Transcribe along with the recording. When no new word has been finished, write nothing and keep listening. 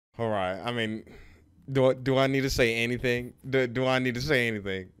All right. I mean, do I need to say anything? Do I need to say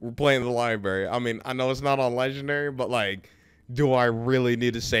anything? We're playing the library. I mean, I know it's not on legendary, but like, do I really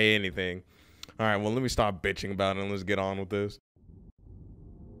need to say anything? All right. Well, let me stop bitching about it and let's get on with this.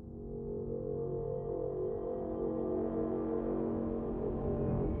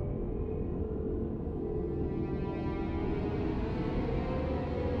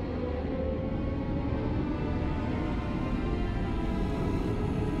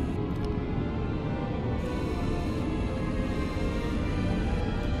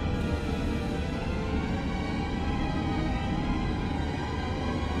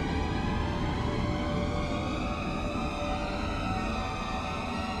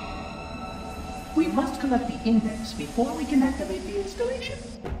 We must collect the index before we can activate the installation.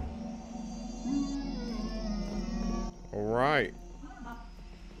 All right.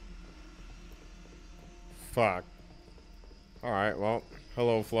 Fuck. All right. Well,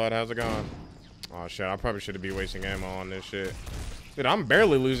 hello, Flood. How's it going? Oh shit. I probably shouldn't be wasting ammo on this shit. Dude, I'm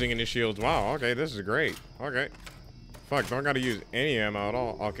barely losing any shields. Wow. Okay, this is great. Okay. Fuck. Don't gotta use any ammo at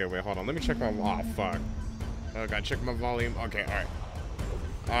all. Okay, wait. Hold on. Let me check my. Oh fuck. I gotta check my volume. Okay. All right.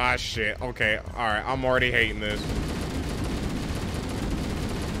 Ah, shit. Okay. Alright. I'm already hating this.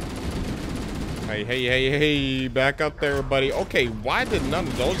 Hey. Back up there, buddy. Okay. Why did none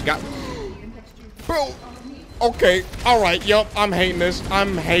of those got... Bro. Okay. Alright. Yup. I'm hating this.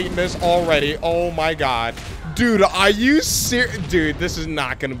 I'm hating this already. Oh, my God. Dude, are you serious? Dude, this is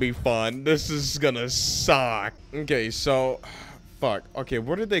not gonna be fun. This is gonna suck. Okay, so... Fuck. Okay,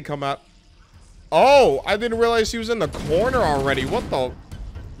 where did they come out? Oh, I didn't realize he was in the corner already. What the...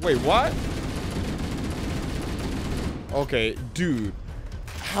 Wait, what? Okay, dude.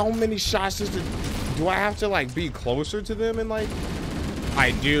 How many shots do I have to, like, be closer to them and, like...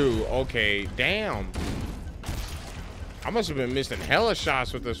 I do. Okay, damn. I must have been missing hella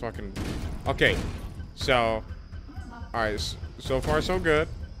shots with this fucking... Okay, so... Alright, so far so good.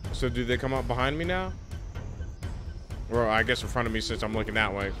 So do they come up behind me now? Or I guess in front of me since I'm looking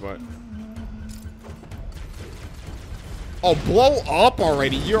that way, but... Oh, blow up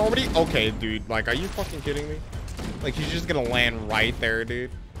already? You're already... Okay, dude. Like, are you fucking kidding me? Like, he's just gonna land right there,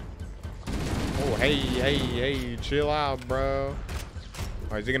 dude. Oh, hey. Chill out, bro.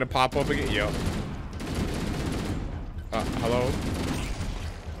 Oh, is he gonna pop up again? Yo. Hello?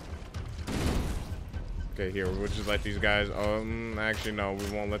 Okay, here. We'll just let these guys... actually, no. We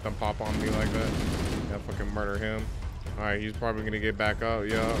won't let them pop on me like that. I'll fucking murder him. Alright, he's probably gonna get back up.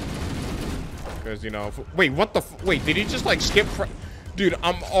 Yo. Because, you know, wait, what the wait, did he just like skip? Dude,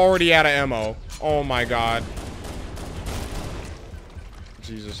 I'm already out of ammo. Oh my God.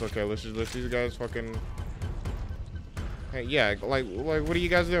 Jesus, okay, let's these guys fucking. Hey, yeah, like, what are you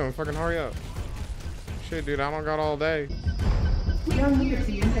guys doing? Fucking hurry up. Shit, dude, I don't got all day. We are near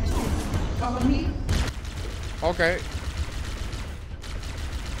the index. Follow me. Okay.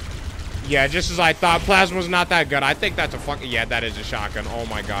 Yeah, just as I thought, plasma's not that good. I think that's a fucking, yeah, that is a shotgun. Oh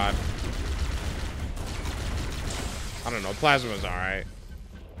my God. I don't know. Plasma's all right.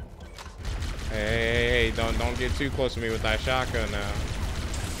 Hey, don't get too close to me with that shotgun now.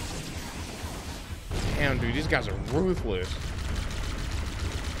 Damn, dude, these guys are ruthless.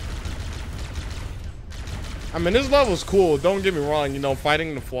 I mean, this level's cool. Don't get me wrong, you know,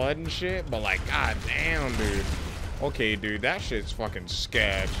 fighting the flood and shit, but like, god damn, dude. Okay, dude, that shit's fucking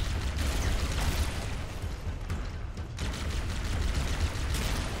sketch.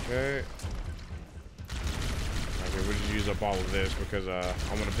 Okay. Okay, we'll just use up all of this because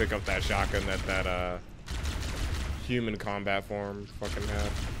I'm gonna pick up that shotgun that human combat form fucking had.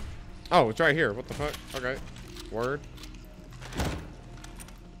 Oh, it's right here. What the fuck? Okay. Word.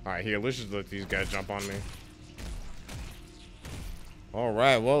 Alright, here, let's just let these guys jump on me.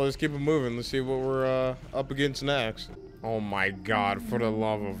 Alright, well, let's keep it moving. Let's see what we're up against next. Oh my God, for the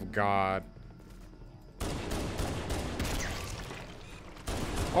love of God.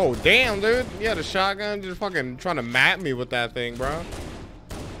 Oh, damn, dude. Yeah, the shotgun just fucking trying to map me with that thing, bro.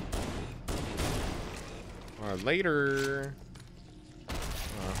 Alright, later.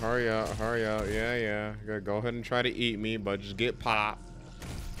 Hurry up. Yeah. Go ahead and try to eat me, but just get popped.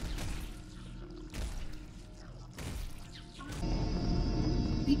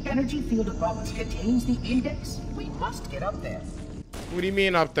 The energy field above us contains the index. We must get up there. What do you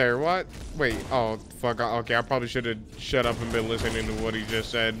mean up there? What? Wait. Oh, fuck. Okay, I probably should have shut up and been listening to what he just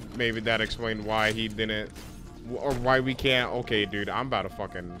said. Maybe that explained why he didn't, or why we can't. Okay, dude, I'm about to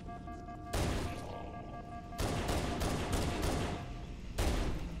fucking.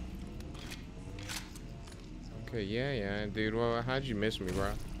 Okay, yeah, dude. Well, how'd you miss me,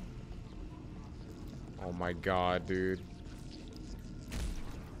 bro? Oh my God, dude.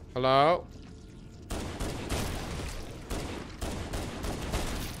 Hello?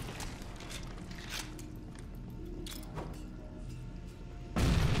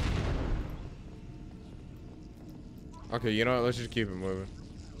 Okay, you know what? Let's just keep it moving.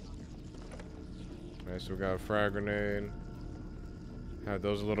 Alright, so we got a frag grenade. Have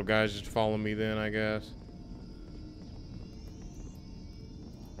those little guys just follow me then, I guess.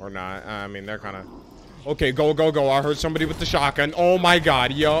 Or not. I mean, they're kind of... Okay, go, go, go. I heard somebody with the shotgun. Oh my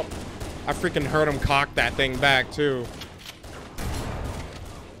god, yup. I freaking heard him cock that thing back, too.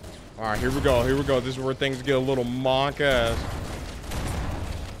 Alright, here we go. Here we go. This is where things get a little monk-ass.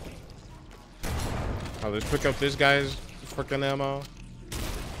 Oh, let's pick up this guy's freaking ammo.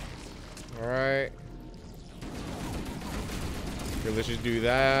 Alright. Okay, let's just do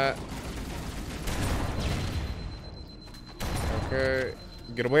that. Okay.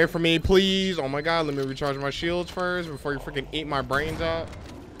 Get away from me, please. Oh my god, let me recharge my shields first before you freaking eat my brains out.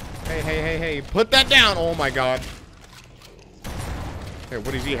 Hey, hey, hey, hey. Put that down. Oh my god. Hey,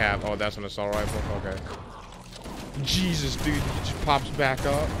 what does he have? Oh, that's an assault rifle. Okay. Jesus, dude. He just pops back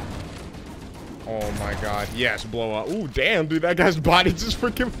up. Oh my god. Yes, blow up. Ooh, damn, dude. That guy's body just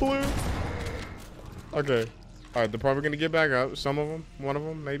freaking flew. Okay. Alright, they're probably gonna get back up. Some of them. One of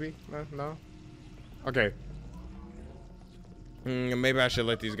them, maybe. No? Okay. Maybe I should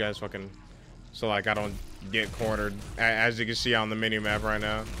let these guys fucking... So, like, I don't get cornered. As you can see on the mini-map right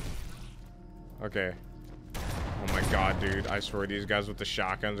now. Okay. Oh my god, dude. I swear these guys with the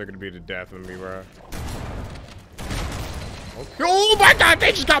shotguns are gonna be the death of me, bro. Okay. Oh my god,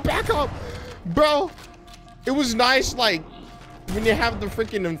 they just got back up! Bro, it was nice, like, when you have the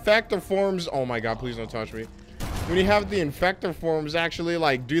freaking infector forms. Oh my god, please don't touch me. When you have the infector forms actually,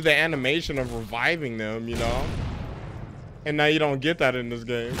 like, do the animation of reviving them, you know? And now you don't get that in this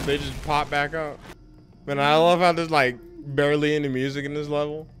game. They just pop back up. Man, I love how there's, like, barely any music in this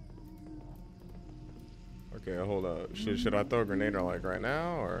level. Okay, hold up. Should I throw a grenade, like, right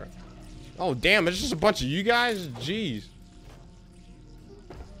now, or? Oh, damn, it's just a bunch of you guys? Jeez.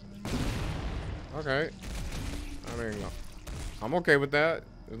 Okay. I mean, I'm okay with that.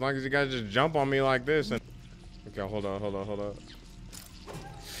 As long as you guys just jump on me like this. And okay, hold on.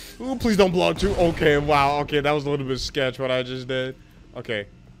 Ooh, please don't blow up too. Okay, wow. Okay, that was a little bit sketch what I just did. Okay.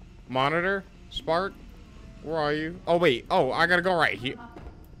 Monitor? Spark? Where are you? Oh, wait. Oh, I gotta go right here.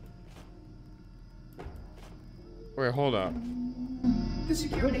 Wait, hold up. The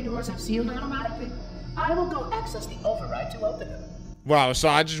security doors have sealed automatically. I will go access the override to open them. Wow, so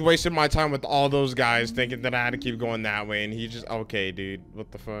I just wasted my time with all those guys thinking that I had to keep going that way, and he just... Okay, dude.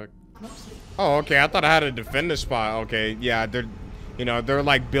 What the fuck? Oh, okay. I thought I had to defend the spot. Okay, yeah, they're... You know, they're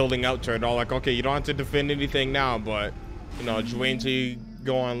like building up to it. All like, okay, you don't have to defend anything now, but, you know, just wait until you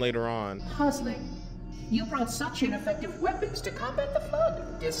go on later on. Puzzling. You brought such ineffective weapons to combat the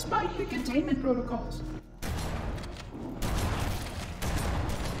flood, despite the containment protocols.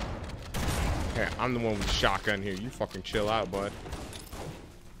 Okay, I'm the one with the shotgun here. You fucking chill out, bud.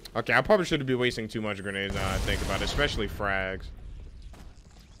 Okay, I probably shouldn't be wasting too much grenades now I think about it, especially frags.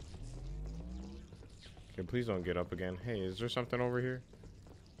 Okay, please don't get up again. Hey, is there something over here?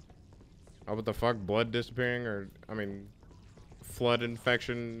 Oh, what the fuck? Blood disappearing, or, I mean, flood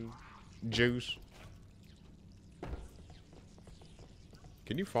infection juice?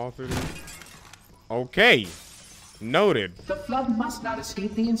 Can you fall through this? Okay. Noted. The flood must not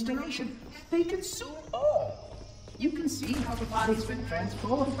escape the installation. They consume all. You can see how the body's been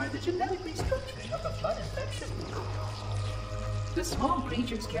transformed by the genetic restructuring of the flood infection. The small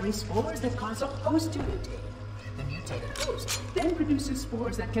creatures carry spores that cause a host to mutate. The mutated host then produces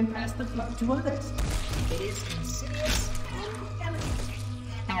spores that can pass the flood to others. It is insidious and elegant.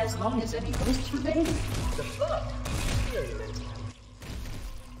 As long as any hosts remain, the flood is virulent.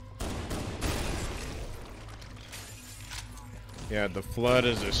 Yeah, the flood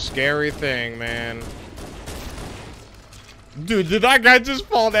is a scary thing, man. Dude, did that guy just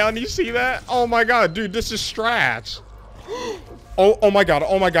fall down? You see that? Oh my god, dude, this is Stratch. Oh my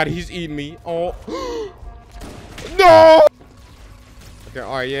god, he's eating me. Oh. No! Okay,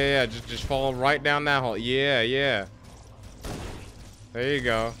 alright, yeah, just fall right down that hole. Yeah. There you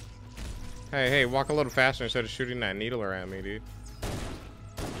go. Hey, walk a little faster instead of shooting that needler at me, dude.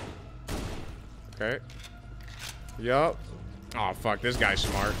 Okay. Yup. Oh, fuck, this guy's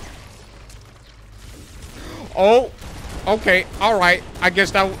smart. Oh! Okay, alright. I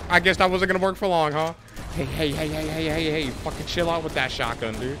guess that wasn't gonna work for long, huh? Hey, fucking chill out with that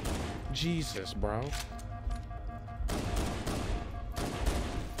shotgun, dude. Jesus, bro.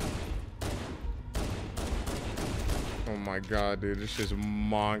 Oh my god, dude, this is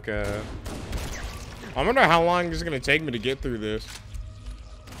monka. I wonder how long it's gonna take me to get through this.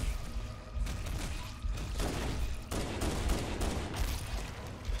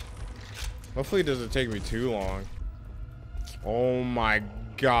 Hopefully it doesn't take me too long. Oh my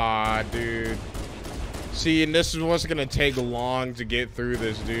god, dude. See, and this is what's gonna take long to get through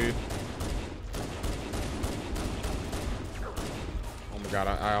this, dude. Oh my god,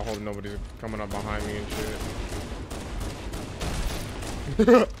 I hope nobody's coming up behind me and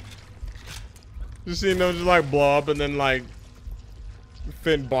shit. Just seeing them just like blow up and then like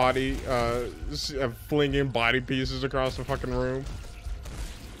thin body, flinging body pieces across the fucking room.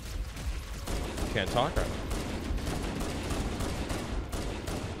 Can't talk right now.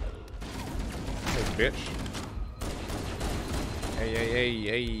 Hey, bitch.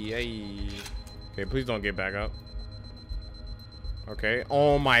 Hey. Okay, please don't get back up. Okay.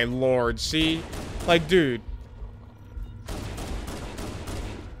 Oh my lord. See? Like, dude.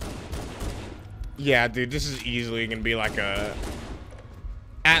 Yeah, dude, this is easily gonna be like a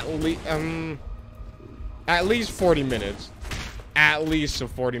at least 40 minutes. At least a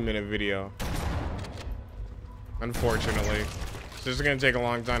 40-minute video. Unfortunately. This is gonna take a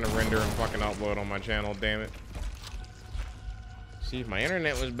long time to render and fucking upload on my channel, damn it. See, if my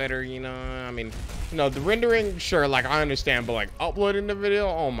internet was better, you know, I mean, you know, the rendering, sure, like, I understand, but like uploading the video,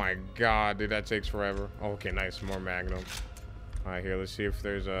 oh my god, dude, that takes forever. Okay, nice, more Magnum. All right, here, let's see if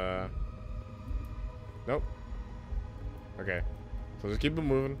there's a... Nope. Okay. So let's keep it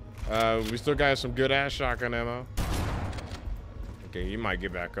moving. We still got some good ass shotgun ammo. Okay, he might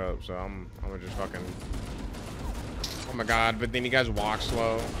get back up, so I'm gonna just fucking... Oh my god, but then you guys walk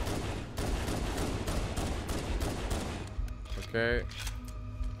slow. Okay.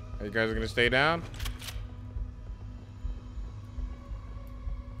 Are you guys gonna stay down?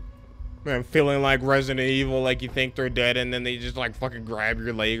 Man, feeling like Resident Evil, like you think they're dead and then they just like fucking grab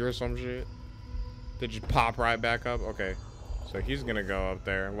your leg or some shit. They just pop right back up. Okay. So he's gonna go up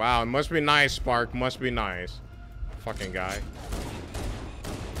there. Wow, it must be nice, Spark. Must be nice. Fucking guy.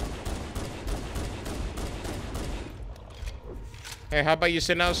 Hey, how about you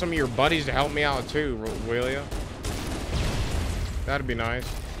send out some of your buddies to help me out too, will ya? That'd be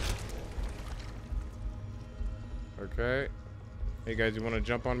nice. Okay. Hey guys, you wanna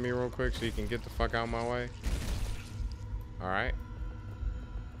jump on me real quick so you can get the fuck out of my way? Alright.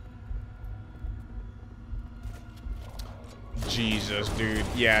 Jesus, dude.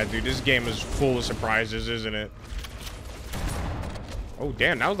 Yeah, dude, this game is full of surprises, isn't it? Oh,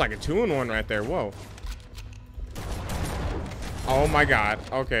 damn, that was like a 2-in-1 right there. Whoa. Oh my god.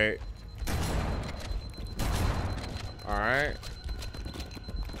 Okay. Alright.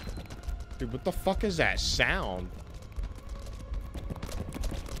 Dude, what the fuck is that sound?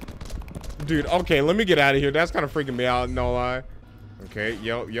 Dude, okay, let me get out of here. That's kind of freaking me out, no lie. Okay,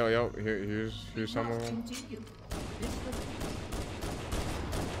 yo. Here's some of them.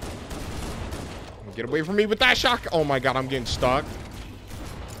 Get away from me with that shock. Oh my god, I'm getting stuck.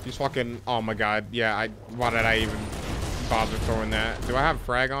 He's fucking... Oh my god. Yeah, why did I even bother throwing that? Do I have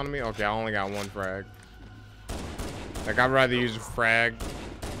frag on me? Okay, I only got one frag. Like, I'd rather use a frag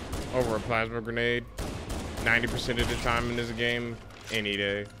over a plasma grenade 90% of the time in this game, any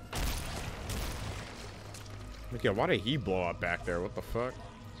day. Look, yeah, why did he blow up back there? What the fuck?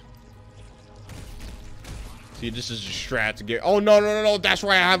 See, this is a strat to get... Oh, no. That's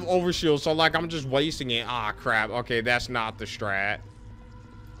why I have overshield. So, like, I'm just wasting it. Ah, crap. Okay, that's not the strat.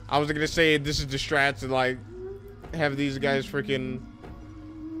 I was gonna say this is the strat to, like, have these guys freaking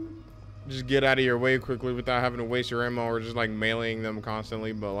just get out of your way quickly without having to waste your ammo or just, like, meleeing them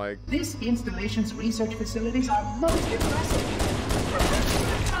constantly. But, like... This installation's research facilities are most impressive.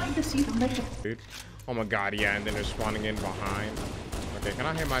 We're trying to see the mission. Dude. Oh, my God, yeah. And then they're spawning in behind. Okay, can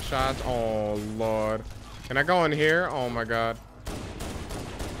I hit my shots? Oh, Lord. Can I go in here? Oh my god.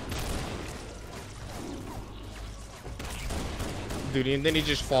 Dude, and then he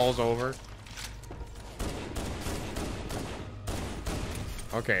just falls over.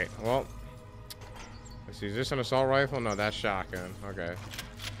 Okay, well. Let's see, is this an assault rifle? No, that's shotgun. Okay.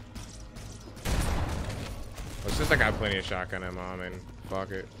 Well, since I got plenty of shotgun ammo, I mean,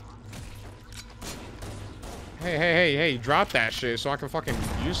 fuck it. Hey, drop that shit so I can fucking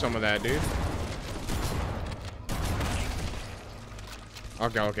use some of that, dude.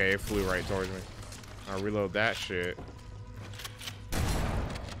 Okay, it flew right towards me. I'll reload that shit.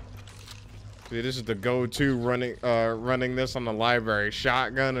 See, this is the go-to running this on the library.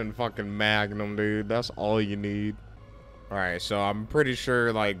 Shotgun and fucking Magnum, dude. That's all you need. Alright, so I'm pretty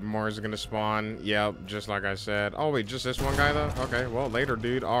sure, like, more is gonna spawn. Yep, just like I said. Oh, wait, just this one guy, though? Okay, well, later,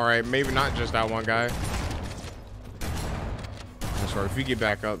 dude. Alright, maybe not just that one guy. I'm sorry, if you get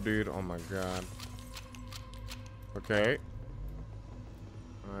back up, dude. Oh, my God. Okay.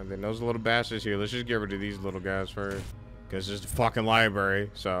 Then those little bastards here. Let's just get rid of these little guys first. Because it's the fucking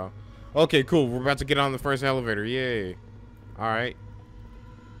library, so. Okay, cool. We're about to get on the first elevator. Yay. Alright.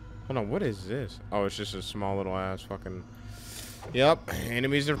 Hold on, what is this? Oh, it's just a small little ass fucking... Yep,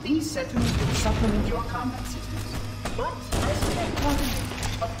 enemies are... These sentinels will supplement your combat systems. But I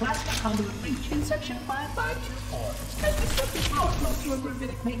suspect a plasma conduit breach in section 5524 has disrupted power flow to a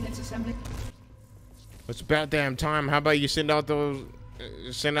gravitic maintenance assembly. It's about damn time. How about you send out those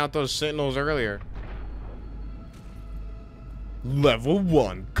sentinels earlier? Level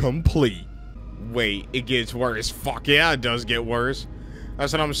 1 complete. Wait, it gets worse. Fuck yeah, it does get worse.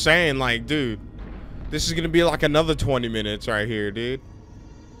 That's what I'm saying. Like, dude, this is gonna be like another 20 minutes right here, dude.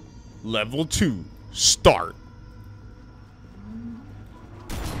 Level 2, start.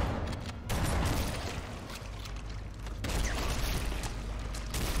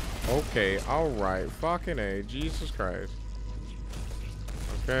 Okay, alright. Fucking A. Jesus Christ.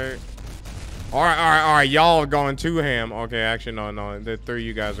 Okay. Alright. Y'all are going too ham. Okay, actually, no. The 3 of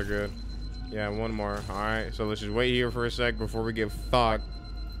you guys are good. Yeah, one more. Alright, so let's just wait here for a sec before we get fucked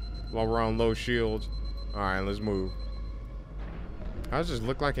while we're on low shields. Alright, let's move. How does this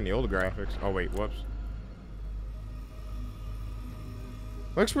look like in the old graphics? Oh, wait, whoops.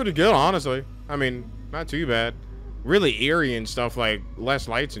 Looks pretty good, honestly. I mean, not too bad. Really eerie and stuff, like less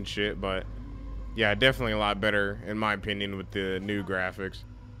lights and shit, but yeah, definitely a lot better in my opinion with the new graphics.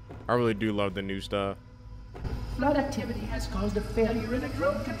 I really do love the new stuff. Flood activity has caused a failure in a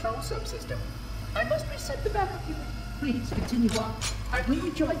drone control subsystem. I must reset the backup unit. Please continue on. I will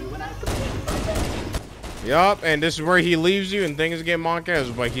rejoin you when I complete my task. Yup, and this is where he leaves you and things get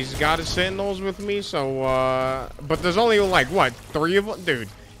monkey. But he's got his sentinels with me, so but there's only like what, 3 of them, dude.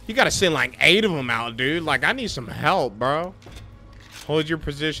 You gotta send like 8 of them out, dude. Like, I need some help, bro. Hold your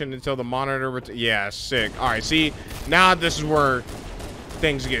position until the monitor yeah, sick. All right, see, now this is where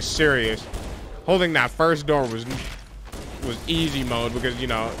things get serious. Holding that first door was easy mode because, you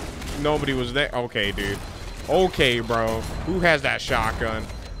know, nobody was there. Okay, dude. Okay, bro. Who has that shotgun?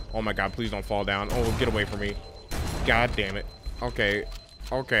 Oh my god, please don't fall down. Oh, get away from me. God damn it. Okay.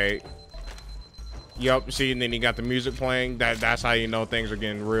 Okay. Yup, see, and then he got the music playing. That's how you know things are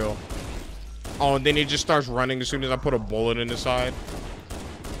getting real. Oh, and then he just starts running as soon as I put a bullet in his side.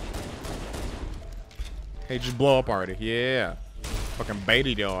 Hey, just blow up already. Yeah. Fucking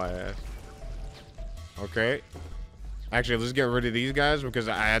baited your ass. Okay. Actually, let's get rid of these guys because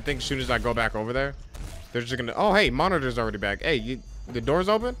I think as soon as I go back over there, they're just gonna... Oh, hey, monitor's already back. Hey, the door's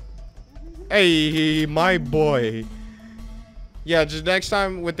open? Hey, my boy. Yeah, just next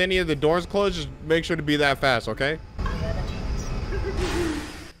time with any of the doors closed, just make sure to be that fast, okay?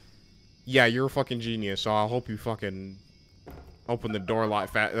 Yeah, you're a fucking genius, so I hope you fucking open the door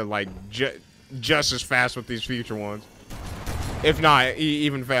just as fast with these future ones. If not,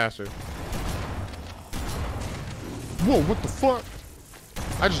 even faster. Whoa, what the fuck?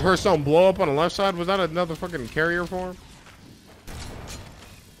 I just heard something blow up on the left side. Was that another fucking carrier for him?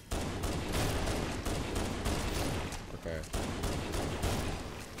 Okay.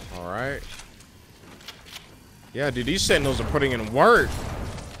 Alright. Yeah, dude, these sentinels are putting in work.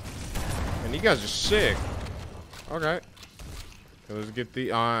 And you guys are sick. Okay. Let's get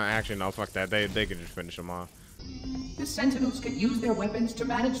the... actually, no, fuck that. They can just finish them off. The sentinels can use their weapons to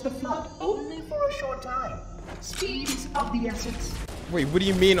manage the flood only for a short time. Speed is of the essence. Wait, what do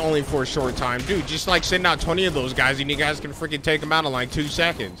you mean only for a short time? Dude, just like send out 20 of those guys and you guys can freaking take them out in like 2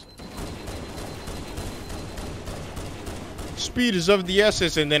 seconds. Speed is of the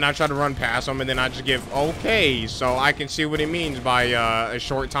essence, and then I try to run past them, and then I just give, okay, so I can see what he means by a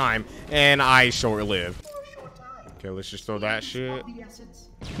short time, and I short-live. Okay, let's just throw that shit.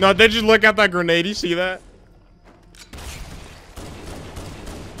 No, they just look at that grenade, you see that?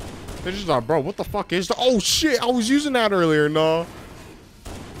 They're just like, bro, what the fuck is that? Oh shit, I was using that earlier, no.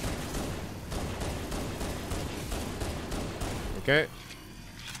 Okay.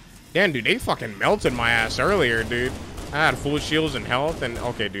 Damn, dude, they fucking melted my ass earlier, dude. I had full shields and health, and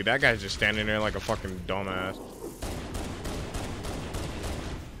okay, dude, that guy's just standing there like a fucking dumbass.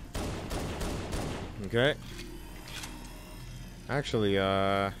 Okay. Actually,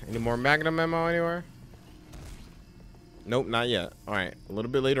 any more Magnum ammo anywhere? Nope, not yet. All right, a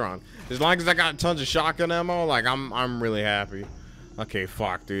little bit later on. As long as I got tons of shotgun ammo, like I'm really happy. Okay,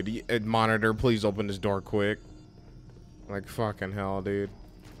 fuck, dude. Monitor, please open this door quick. Like fucking hell, dude.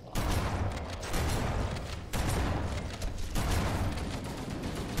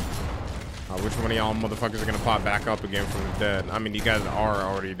 Which one of y'all motherfuckers are gonna pop back up again from the dead? I mean, you guys are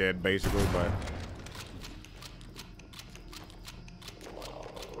already dead, basically, but...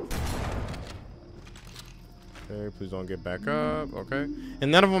 Okay, please don't get back up. Okay. And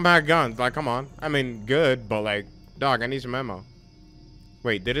none of them had guns. Like, come on. I mean, good, but like, dog, I need some ammo.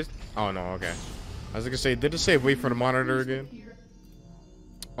 Wait, did it? Oh, no, okay. I was gonna say, did it say wait for the monitor again?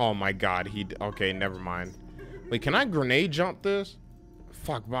 Oh my god, okay, never mind. Wait, can I grenade jump this?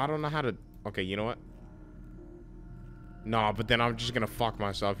 Fuck, but I don't know how to... Okay, you know what? No, but then I'm just gonna fuck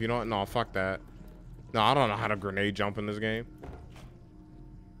myself. You know what? No, fuck that. No, I don't know how to grenade jump in this game.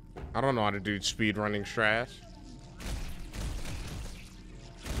 I don't know how to do speed running strats.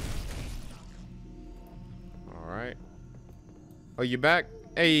 Alright. Oh, you back?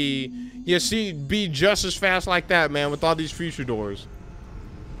 Hey, yeah, see, be just as fast like that, man, with all these future doors.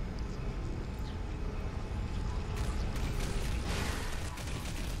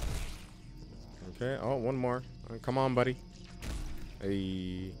 Okay, oh, one more. Come on, buddy.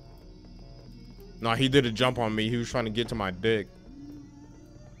 Hey. No, he did a jump on me. He was trying to get to my dick.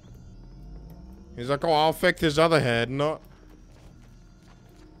 He's like, oh, I'll fix his other head. No.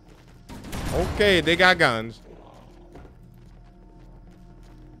 Okay, they got guns.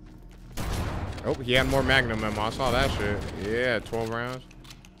 Oh, he had more magnum ammo. I saw that shit. Yeah, 12 rounds.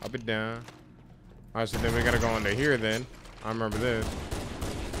 Up and down. Alright, so then we gotta go into here then. I remember this.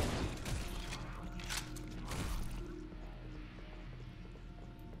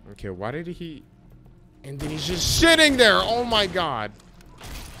 Okay, why did he... And then he's just sitting there. Oh my god.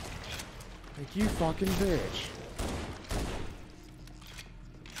 Like, you fucking bitch.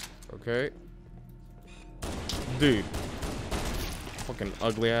 Okay. Dude. Fucking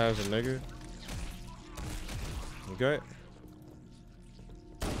ugly ass nigga. Okay.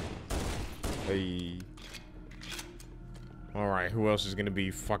 Hey. Alright, who else is gonna be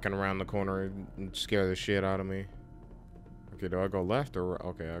fucking around the corner and scare the shit out of me? Okay, do I go left or right?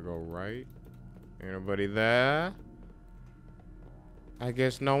 Okay, I go right. Anybody there? I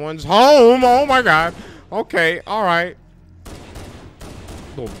guess no one's home. Oh my god. Okay, alright.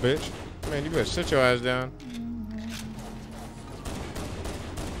 Little bitch. Man, you better sit your ass down.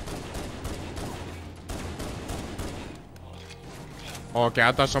 Oh, okay,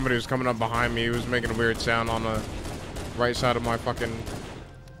 I thought somebody was coming up behind me. He was making a weird sound on the right side of my fucking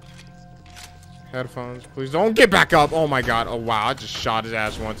headphones. Please don't get back up. Oh my god. Oh wow, I just shot his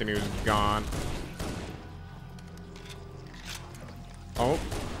ass once and he was gone. Oh.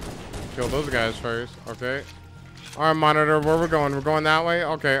 Kill those guys first. Okay. Alright, monitor, where we're going? We're going that way?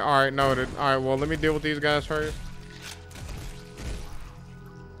 Okay, alright, noted. Alright, well, let me deal with these guys first.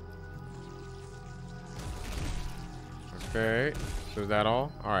 Okay. So is that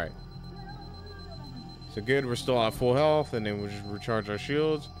all? Alright. So good, we're still at full health, and then we'll just recharge our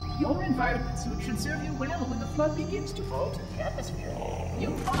shields. Your environment suit should serve you well when the flood begins to fall to the atmosphere. You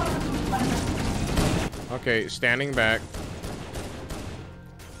are the planet. Okay, standing back.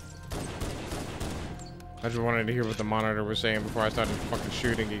 I just wanted to hear what the monitor was saying before I started fucking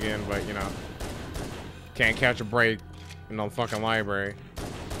shooting again, but you know. Can't catch a break in no fucking library.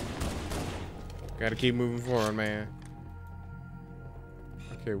 Gotta keep moving forward, man.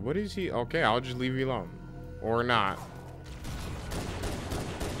 Okay, what is he? Okay, I'll just leave you alone. Or not.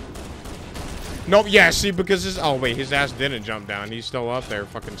 Nope, yeah, see, because his... Oh, wait, his ass didn't jump down. He's still up there,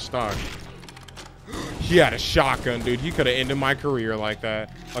 fucking stuck. He had a shotgun, dude. He could have ended my career like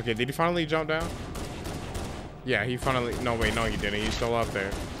that. Okay, did he finally jump down? Yeah, he finally... No, wait, no, he didn't. He's still up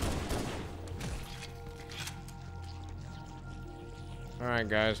there. Alright,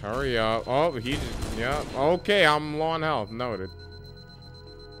 guys, hurry up. Oh, he just... Yep. Okay, I'm low on health. Noted.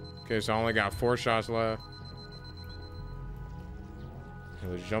 Okay, so I only got 4 shots left. Okay,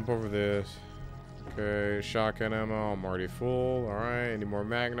 let's jump over this. Okay, shotgun ammo. I'm already full. Alright, any more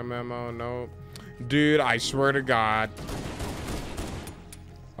magnum ammo? Nope. Dude, I swear to God.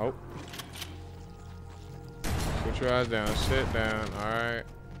 Oh. Put your eyes down. Sit down. Alright.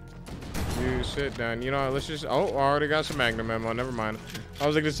 You sit down. You know what? Let's just... Oh, I already got some magnum ammo. Never mind. I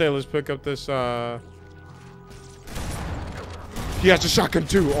was gonna say, let's pick up this, He has a shotgun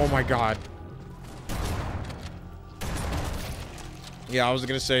too. Oh my god. Yeah, I was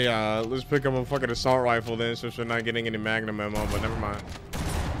gonna say, let's pick up a fucking assault rifle then, since we're not getting any magnum ammo, but never mind.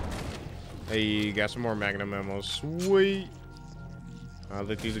 Hey, got some more magnum ammo. Sweet.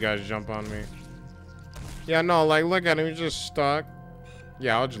 Let these guys jump on me. Yeah, no, like, look at him. He's just stuck.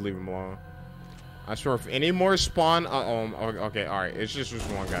 Yeah, I'll just leave him alone. I swear, if any more spawn... okay, alright. It's just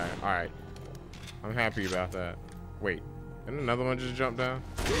one guy. Alright. I'm happy about that. Wait. Didn't another one just jump down?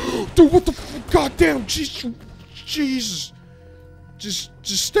 Dude, what the fuck? Goddamn, Jesus. Just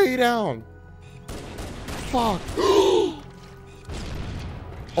stay down. Fuck.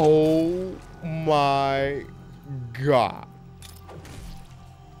 Oh my god.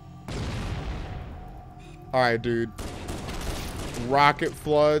 Alright, dude. Rocket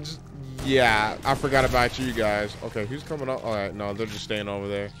floods. Yeah, I forgot about you guys. Okay, who's coming up? All right, no, they're just staying over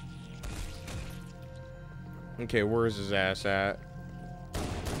there. Okay, where is his ass at?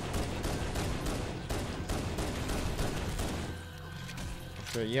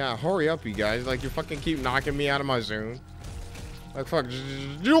 Okay, yeah, hurry up, you guys. Like, you fucking keep knocking me out of my zone. Like, fuck.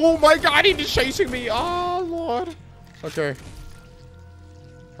 Oh my god, he's chasing me. Oh, Lord. Okay.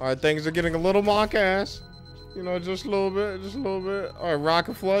 Alright, things are getting a little mock ass. You know, just a little bit. Just a little bit. Alright,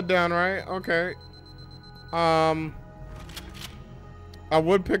 rocket flood down, right? Okay. I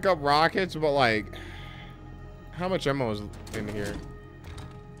would pick up rockets, but, like... How much ammo is in here?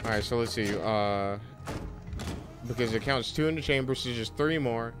 Alright, so let's see. Because it counts 2 in the chamber, so just 3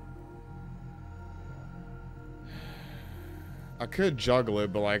 more. I could juggle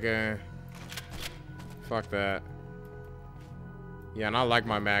it, but like, fuck that. Yeah, and I like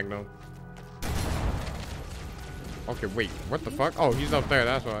my Magnum. Okay, wait, what the fuck? Oh, he's up there,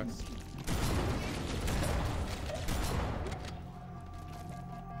 that's why.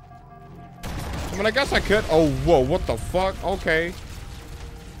 I mean, I guess I could. Oh, whoa, what the fuck? Okay.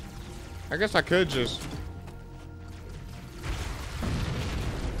 I guess I could just.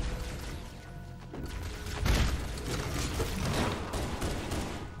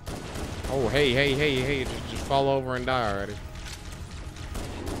 Oh, hey, just fall over and die already.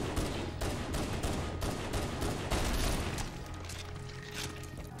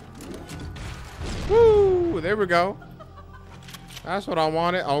 Woo, there we go. That's what I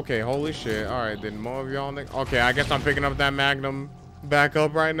wanted. Okay, holy shit. All right, then more of y'all. Okay, I guess I'm picking up that Magnum back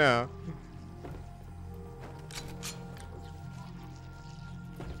up right now.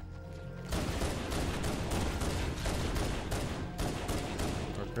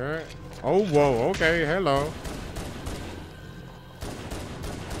 Okay. Oh, whoa. Okay, hello.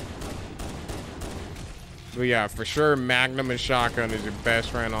 But yeah, for sure, Magnum and shotgun is your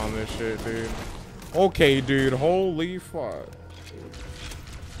best friend on this shit, dude. Okay, dude. Holy fuck.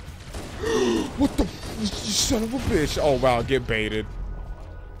 What the you son of a bitch. Oh, wow. Get baited.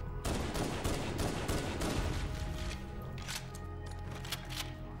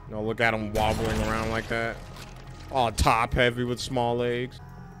 No, look at him wobbling around like that. Oh, top heavy with small legs.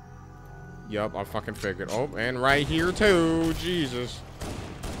 Yup, I fucking figured. Oh, and right here too. Jesus.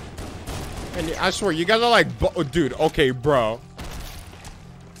 And I swear, you guys are like, dude, okay, bro.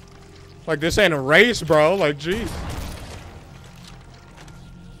 Like, this ain't a race, bro. Like, jeez.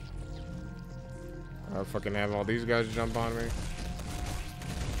 I fucking have all these guys jump on me.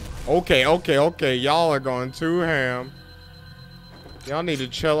 Okay. Y'all are going too ham. Y'all need to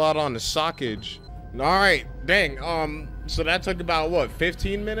chill out on the sockage. Alright, dang. So that took about, what,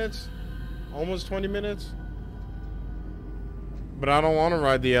 15 minutes? Almost 20 minutes? But I don't want to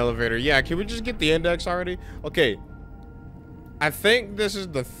ride the elevator. Yeah, can we just get the index already? Okay. I think this is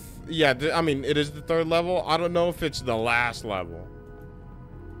the... I mean, it is the 3rd level. I don't know if it's the last level.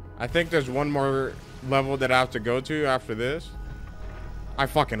 I think there's one more level that I have to go to after this. I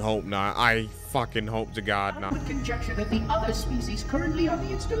fucking hope not. I fucking hope to God not. I would conjecture that the other species currently on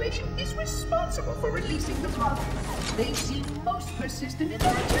the installation is responsible for releasing the problem. They seem most persistent in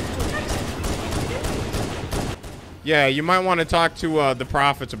their attempt to exit. Yeah, you might want to talk to the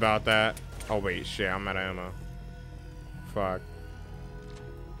prophets about that. Oh wait, shit, I'm out of ammo. Fuck.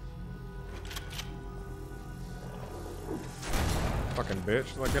 Fucking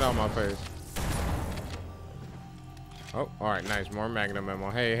bitch, like, get out of my face. Oh, alright, nice. More Magnum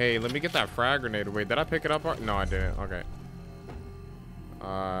ammo. Hey, let me get that frag grenade. Wait, did I pick it up? No, I didn't. Okay.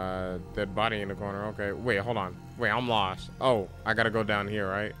 Dead body in the corner. Okay, wait, hold on. Wait, I'm lost. Oh, I gotta go down here,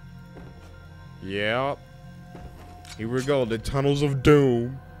 right? Yep. Here we go, the tunnels of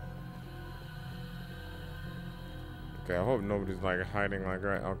doom. Okay, I hope nobody's, like, hiding like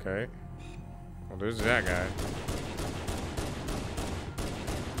right. Okay. Well, there's that guy.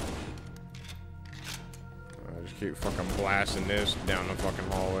 Keep fucking blasting this down the fucking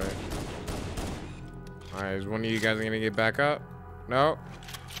hallway. Alright, is one of you guys gonna get back up? No.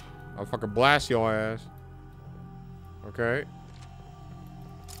 I'll fucking blast your ass. Okay.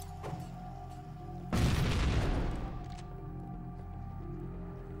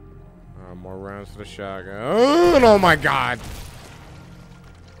 More rounds for the shotgun. Oh my god.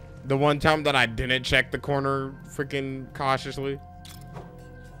 The one time that I didn't check the corner freaking cautiously.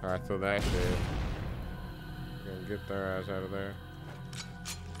 Alright, throw that shit. Get their ass out of there.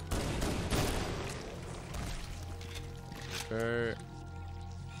 Okay.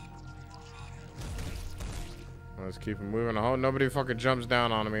 Let's keep them moving. I hope nobody fucking jumps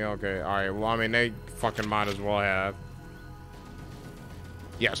down on me. Okay. Alright. Well, I mean, they fucking might as well have.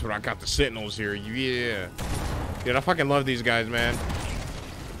 Yes, but I got the sentinels here. Yeah. Dude, I fucking love these guys, man.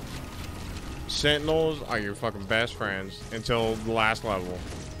 Sentinels are your fucking best friends until the last level.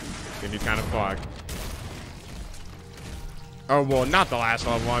 Then you kind of fucked. Oh, well, not the last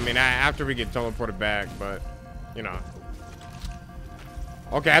level. I mean, after we get teleported back, but, you know.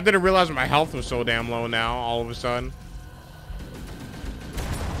 Okay, I didn't realize my health was so damn low now, all of a sudden.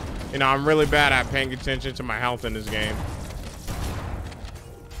 You know, I'm really bad at paying attention to my health in this game.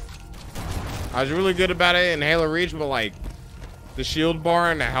 I was really good about it in Halo Reach, but, like, the shield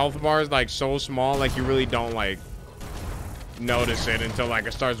bar and the health bar is like so small, like you really don't like notice it until like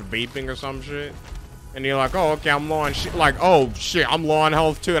it starts beeping or some shit, and you're like, oh, okay, I'm low on shit. Like, oh shit, I'm low on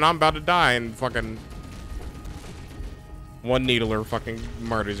health too, and I'm about to die, and fucking one needler fucking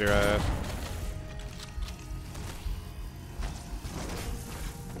murders your ass.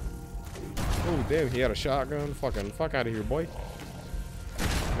 Oh damn, he had a shotgun. Fucking fuck out of here, boy.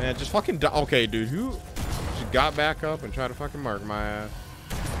 Man, just fucking die. Okay, dude, who? Got back up and try to fucking mark my ass.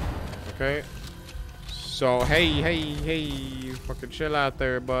 Okay. So, hey, fucking chill out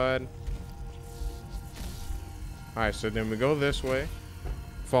there, bud. Alright, so then we go this way.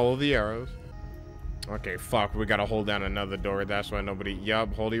 Follow the arrows. Okay, fuck. We gotta hold down another door. That's why nobody...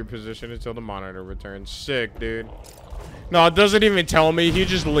 Yup, hold your position until the monitor returns. Sick, dude. No, it doesn't even tell me. He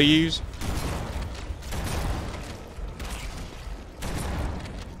just leaves.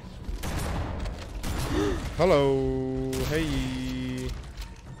 Hello. Hey.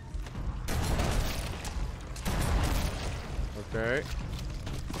 Okay.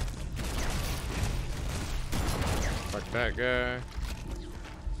 Fuck that guy.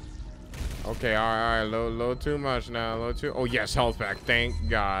 Okay, alright. Low too much now. Low too... Oh, yes, health back. Thank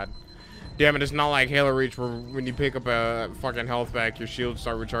God. Damn it, it's not like Halo Reach where when you pick up a fucking health back, your shields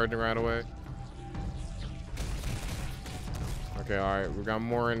start recharging right away. Okay, alright. We got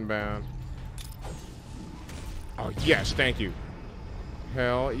more inbound. Oh, yes, thank you.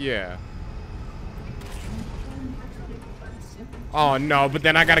 Hell yeah. Oh, no, but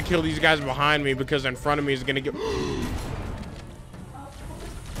then I gotta kill these guys behind me because in front of me is gonna get...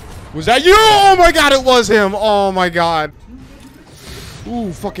 Was that you? Oh, my God, it was him. Oh, my God.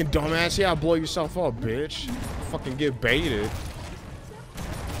 Ooh, fucking dumbass. Yeah, blow yourself up, bitch. Fucking get baited.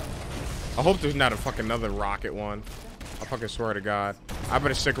 I hope there's not a fucking another rocket one. I fucking swear to God. I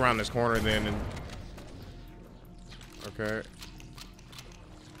better stick around this corner then and... Okay.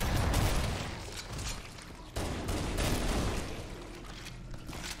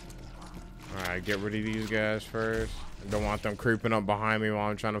 Alright, get rid of these guys first. I don't want them creeping up behind me while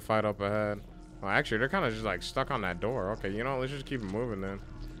I'm trying to fight up ahead. Well, actually, they're kind of just like stuck on that door. Okay, you know, let's just keep it moving then.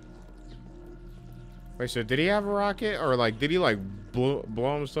 Wait, so did he have a rocket? Or like, did he like blow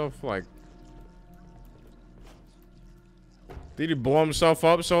himself like... Did he blow himself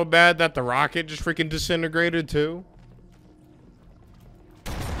up so bad that the rocket just freaking disintegrated too?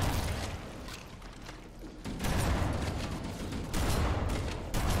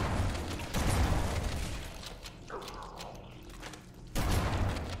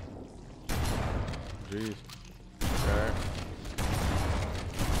 Jeez. Okay.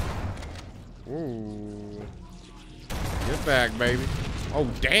 Ooh. Get back, baby. Oh,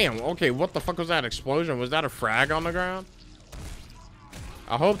 damn. Okay, what the fuck was that explosion? Was that a frag on the ground?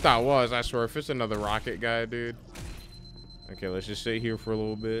 I hope that was. I swear, if it's another rocket guy, dude. Okay, let's just sit here for a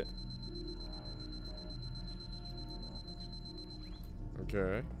little bit.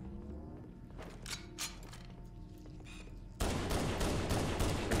 Okay.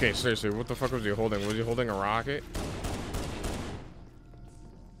 Okay, seriously, what the fuck was he holding? Was he holding a rocket?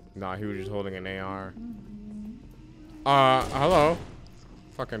 Nah, he was just holding an AR. Hello?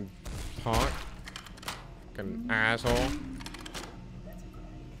 Fucking punk. Fucking asshole.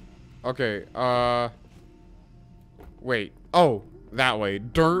 Okay, wait. Oh, that way.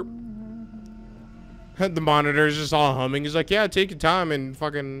 Derp. The monitor is just all humming. He's like, yeah, take your time and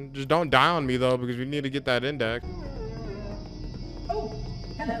fucking just don't die on me, though, because we need to get that index. Oh,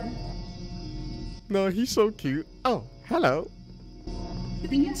 hello. No, he's so cute. Oh, hello.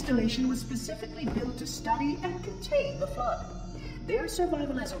 The installation was specifically built to study and contain the flood. Their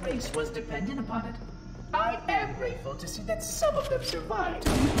survival as a race was dependent upon it. I am grateful to see that some of them survived.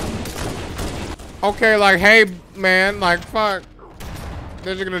 Okay, like, hey, man, like, fuck.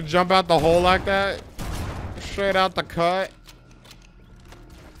 They're just gonna jump out the hole like that? Straight out the cut?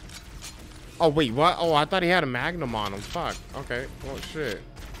 Oh, wait, what? Oh, I thought he had a magnum on him. Fuck. Okay. Well, shit.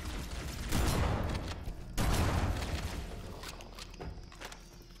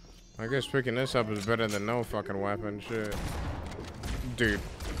 I guess picking this up is better than no fucking weapon. Shit. Dude.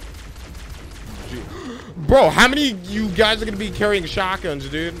 Gee. Bro, how many of you guys are gonna be carrying shotguns,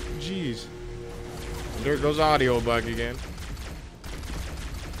 dude? Jeez. There goes audio bug again.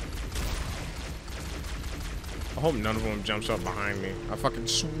 hope none of them jumps up behind me. I fucking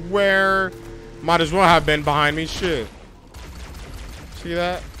swear. Might as well have been behind me. Shit. See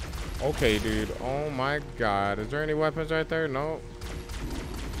that? Okay, dude. Oh my god. Is there any weapons right there? No.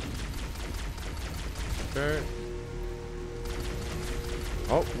 Okay.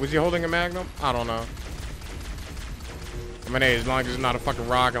 Oh, was he holding a magnum? I don't know. I mean, hey, as long as it's not a fucking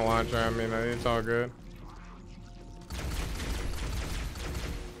rocket launcher, I mean, it's all good.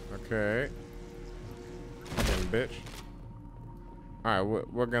 Okay. Fucking bitch. Alright,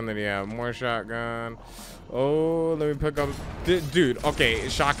 what gun did he have? More shotgun. Oh, let me pick up. Dude, okay,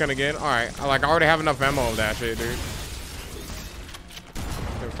 shotgun again. Alright, I already have enough ammo of that shit, dude.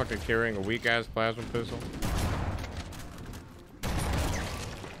 They're fucking carrying a weak ass plasma pistol.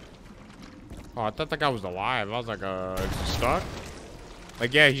 Oh, I thought that guy was alive. I was like, is he stuck?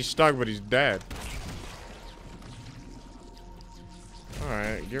 Like, yeah, he's stuck, but he's dead.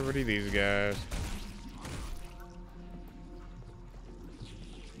 Alright, get rid of these guys.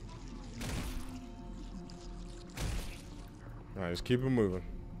 Alright, let's keep it moving.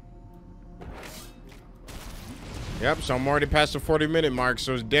 Yep, so I'm already past the 40-minute mark,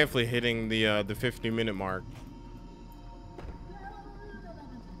 so it's definitely hitting the 50-minute mark.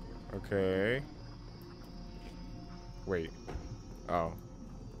 Okay. Wait. Oh.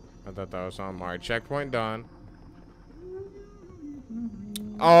 I thought that was something. Alright, checkpoint done.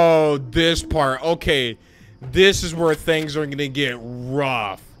 Oh, this part. Okay. This is where things are gonna get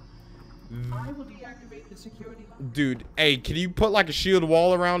rough. I will deactivate the security. Dude, hey, can you put like a shield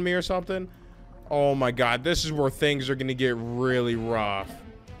wall around me or something? Oh my god, this is where things are gonna get really rough.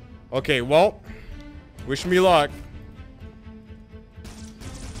 Okay, well, wish me luck.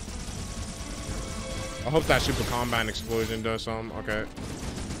 I hope that super combat explosion does something. Okay.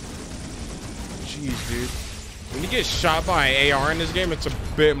 Jeez, dude. When you get shot by an AR in this game, it's a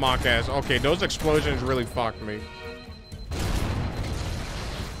bit mock-ass. Okay, those explosions really fucked me.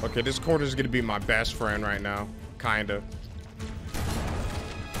 Okay, this corner is gonna be my best friend right now. Kinda.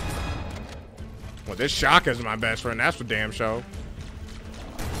 Well, this shotgun's my best friend. That's for damn sure.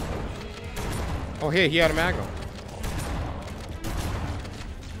 Oh, hey, he had a magnum.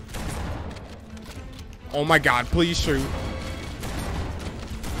 Oh my god, please shoot.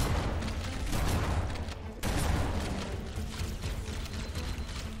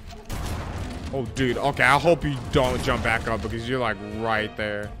 Oh, dude. Okay, I hope you don't jump back up because you're like right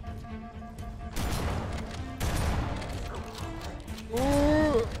there.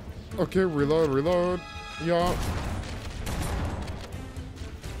 Ooh. Okay, reload. Yup.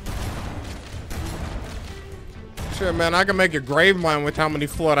 Shit, man, I can make a grave mine with how many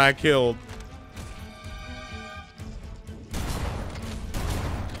flood I killed.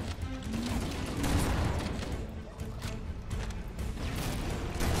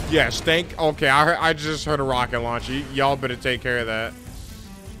 Yes, okay, I just heard a rocket launch. Y'all better take care of that.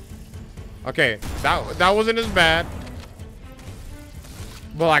 Okay, that wasn't as bad.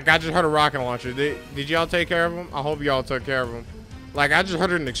 But like, I just heard a rocket launcher. Did y'all take care of him? I hope y'all took care of him. Like, I just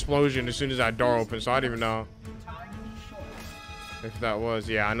heard an explosion as soon as that door opened, so I didn't even know if that was.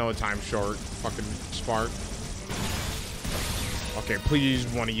 Yeah, I know a time short. Fucking spark. Okay, please,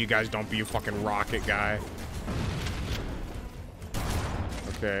 one of you guys don't be a fucking rocket guy.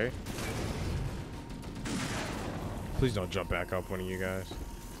 Okay. Please don't jump back up, one of you guys.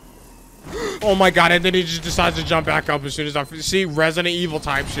 Oh my god, and then he just decides to jump back up as soon as I see Resident Evil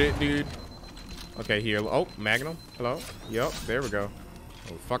type shit, dude. Okay, here. Oh, Magnum. Hello. Yep, there we go.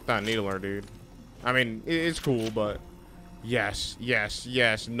 Oh, fuck that needler, dude. I mean, it's cool, but yes.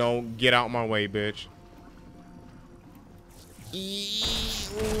 No, get out my way, bitch.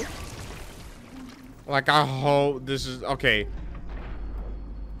 Like, I hope this is okay.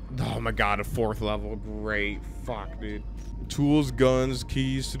 Oh my god, a 4th level. Great. Fuck, dude. Tools, guns,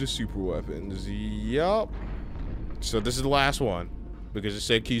 keys to the super weapons. Yup. So this is the last one. Because it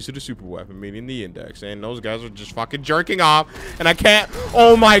said keys to the super weapon, meaning the index. And those guys are just fucking jerking off. And I can't.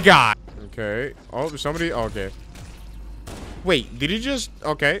 Oh my god. Okay. Oh, somebody. Okay. Wait, did he just.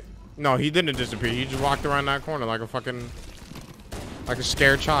 Okay. No, he didn't disappear. He just walked around that corner like a fucking. Like a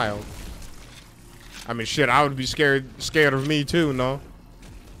scared child. I mean, shit, I would be scared of me too, no?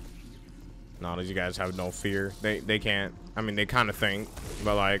 No, these guys have no fear. They can't. I mean, they kind of think,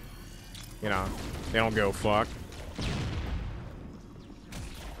 but like, you know, they don't give a fuck.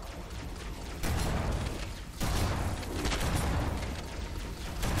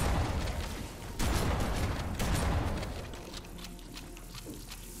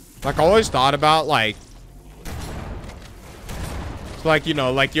 Like, I always thought about like, you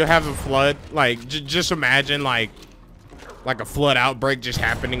know, like you have a flood. Like, just imagine like a flood outbreak just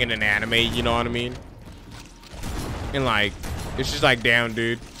happening in an anime. You know what I mean? And like, it's just like, damn,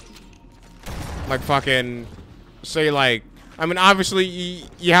 dude. Like fucking, say like, I mean, obviously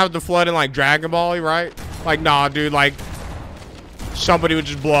you have the flood in like Dragon Ball, right? Like, nah, dude, like somebody would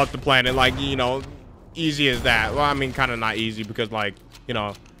just blow up the planet, like, you know, easy as that. Well, I mean, kind of not easy because like, you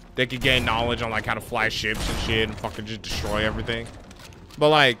know, they could gain knowledge on like how to fly ships and shit and fucking just destroy everything. But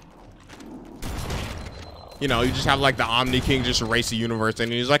like, you know, you just have like the Omni King just erase the universe,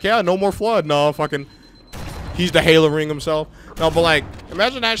 and he's like, yeah, no more flood. No, fucking, he's the Halo Ring himself. No, but like,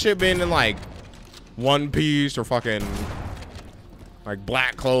 imagine that shit being in like One Piece or fucking like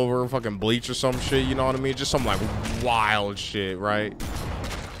Black Clover, fucking Bleach or some shit. You know what I mean? Just some like wild shit, right?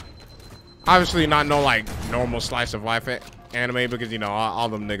 Obviously, not no like normal slice of life anime because you know all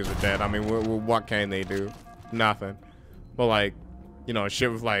them niggas are dead. I mean, what can they do? Nothing. But like, you know,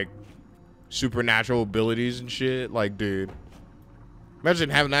 shit with like supernatural abilities and shit. Like, dude, imagine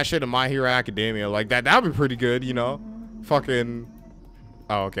having that shit in My Hero Academia. Like that'd be pretty good, you know? Fucking.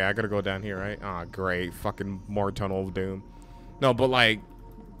 Oh, okay, I gotta go down here, right? Oh, great. Fucking more Tunnel of Doom. No, but like,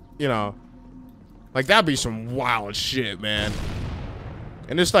 you know, like that'd be some wild shit, man.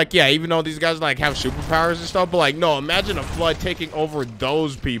 And it's like, yeah, even though these guys like have superpowers and stuff, but like, no, imagine a flood taking over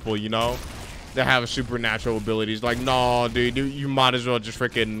those people, you know, that have supernatural abilities. Like, no, dude, you might as well just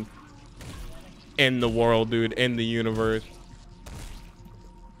freaking end the world, dude, end the universe.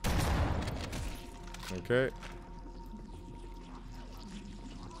 Okay.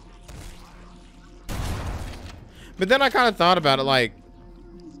 But then I kind of thought about it, like,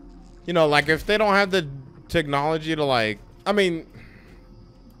 you know, like if they don't have the technology to like, I mean,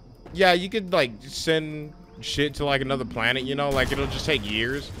 yeah, you could like send shit to like another planet, you know, like it'll just take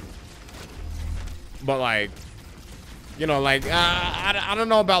years. But like, you know, like I don't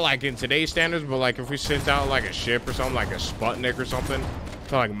know about like in today's standards, but like if we sent out like a ship or something, like a Sputnik or something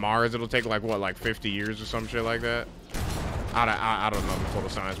to like Mars, it'll take like what, like 50 years or some shit like that. I don't know the total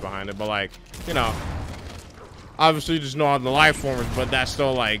science behind it, but like, you know, obviously just know all the life forms, but that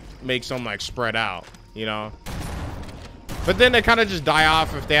still like makes them like spread out, you know. But then they kind of just die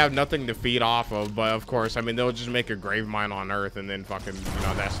off if they have nothing to feed off of. But of course, I mean, they'll just make a grave mine on Earth and then fucking, you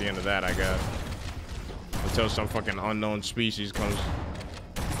know, that's the end of that, I guess. Until some fucking unknown species comes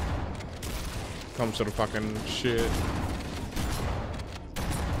to the fucking shit.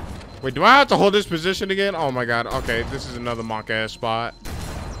 Wait, do I have to hold this position again? Oh my god. Okay, this is another monk ass spot.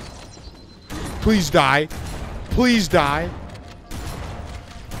 Please die. Please die.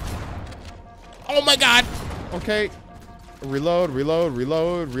 Oh my god. Okay. Reload, reload,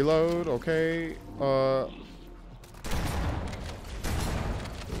 reload, reload. Okay. Oh,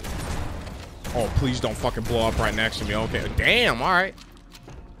 please don't fucking blow up right next to me. Okay. Damn, alright.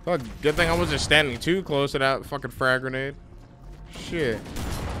 Well, good thing I wasn't standing too close to that fucking frag grenade. Shit.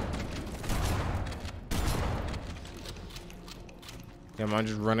 Am I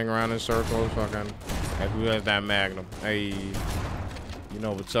just running around in circles? Fucking. Hey, who has that Magnum? Hey. You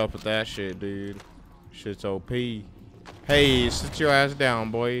know what's up with that shit, dude. Shit's OP. Hey, sit your ass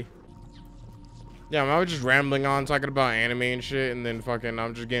down, boy. Yeah, I was just rambling on talking about anime and shit, and then fucking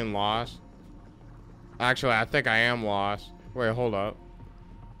I'm just getting lost. Actually, I think I am lost. Wait, hold up.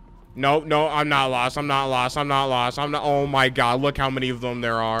 Nope, no, I'm not lost. I'm not lost. I'm not lost. I'm not. Oh my god, look how many of them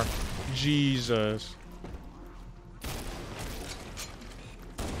there are. Jesus.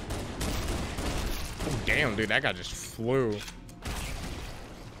 Oh, damn, dude, that guy just flew.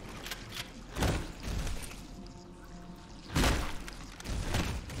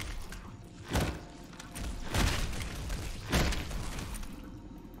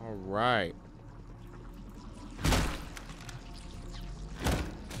 All right.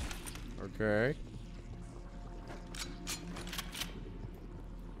 Okay.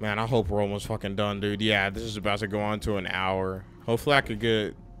 Man, I hope we're almost fucking done, dude. Yeah, this is about to go on to an hour. Hopefully I could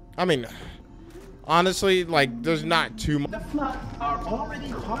get... I mean, honestly, like, there's not too much... The flood are already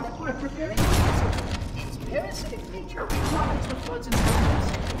hardcore preparing for its parasitic nature requires the flood's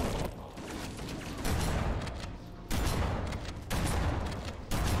intelligence.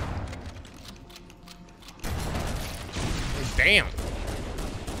 Damn.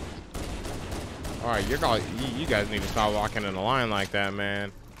 Alright, you guys need to stop walking in a line like that,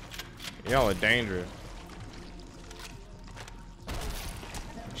 man. Y'all are dangerous.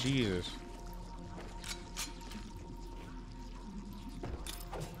 Jesus.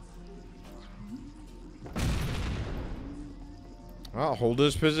 I'll hold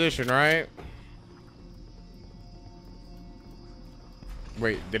this position, right?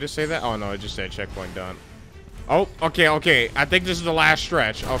 Wait, did it say that? Oh no, it just said checkpoint done. Oh, okay, okay. I think this is the last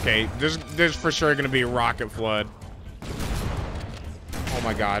stretch. Okay, there's for sure gonna be a rocket flood. Oh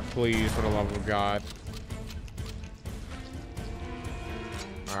my god, please, for the love of God.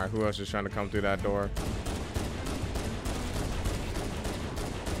 All right, who else is trying to come through that door?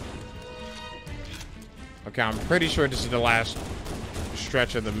 Okay, I'm pretty sure this is the last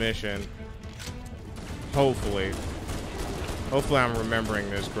stretch of the mission. Hopefully. Hopefully I'm remembering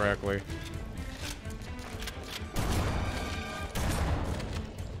this correctly.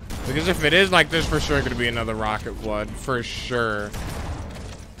 Because if it is like this, for sure gonna be another Rocket Blood. For sure.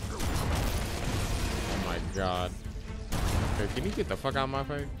 Oh my god. Okay, can you get the fuck out of my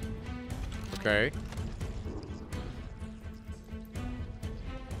face? Okay.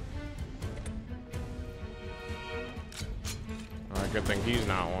 Alright, good thing he's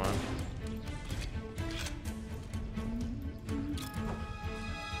not one.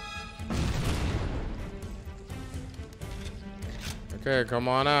 Okay, come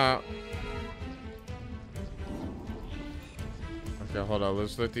on out. Okay, hold on.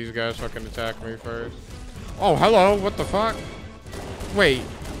 Let's let these guys fucking attack me first. Oh, hello. What the fuck? Wait.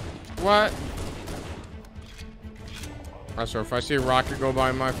 What? I swear, if I see a rocket go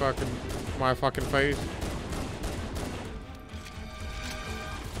by my fucking face.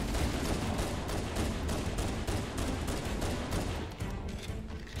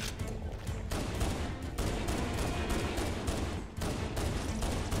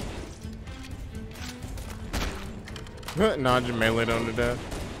 Nah, just melee them to death.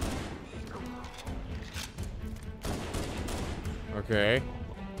 Okay.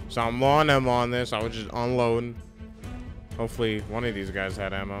 So I'm low on ammo on this. I was just unloading. Hopefully one of these guys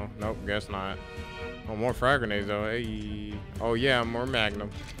had ammo. Nope, guess not. Oh, more frag grenades though. Hey. Oh yeah, more Magnum.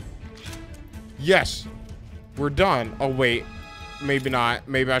 Yes! We're done. Oh wait. Maybe not.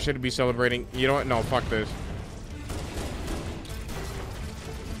 Maybe I should be celebrating. You know what? No, fuck this.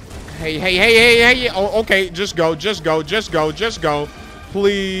 Hey. Oh, okay. Just go.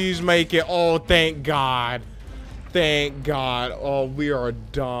 Please make it. Oh, thank God. Thank God. Oh, we are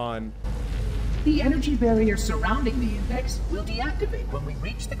done. The energy barrier surrounding the index will deactivate when we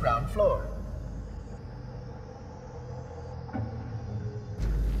reach the ground floor.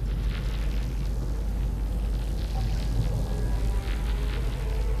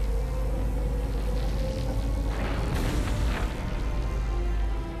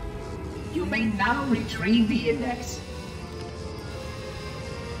 You may now retrieve the index.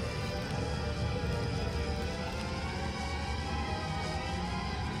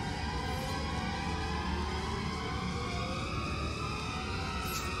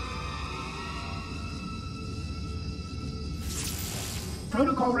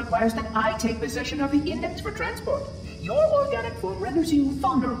 Protocol requires that I take possession of the index for transport. Your organic form renders you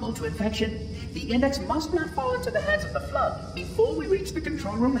vulnerable to infection. The index must not fall into the hands of the Flood before we reach the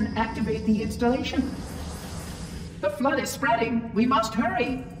control room and activate the installation. The Flood is spreading. We must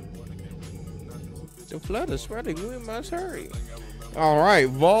hurry. The Flood is spreading. We must hurry. All right.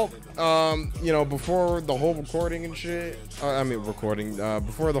 Well, you know, before the whole recording and shit,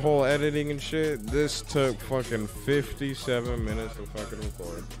 before the whole editing and shit, this took fucking 57 minutes to fucking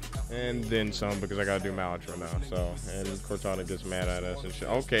record. And then some, because I gotta do my outro now. So, and Cortana gets mad at us and shit.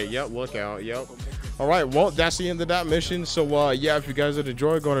 Okay, yep, look out, yep. All right, well, that's the end of that mission. So, yeah, if you guys did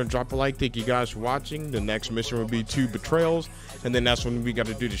enjoy, go ahead and drop a like. Thank you guys for watching. The next mission will be 2 betrayals. And then that's when we got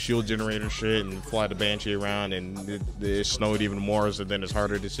to do the shield generator shit and fly the Banshee around. And it snowed even more, so then it's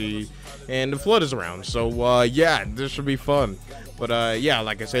harder to see. And the Flood is around. So, yeah, this should be fun. But, yeah,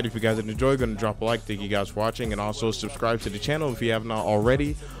 like I said, if you guys did enjoy, go ahead and drop a like. Thank you guys for watching. And also subscribe to the channel if you have not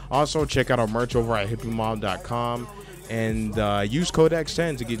already. Also, check out our merch over at hippiemob.com. And use code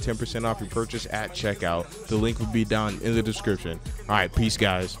X10 to get 10% off your purchase at checkout. The link will be down in the description. All right, peace,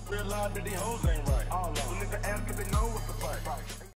 guys.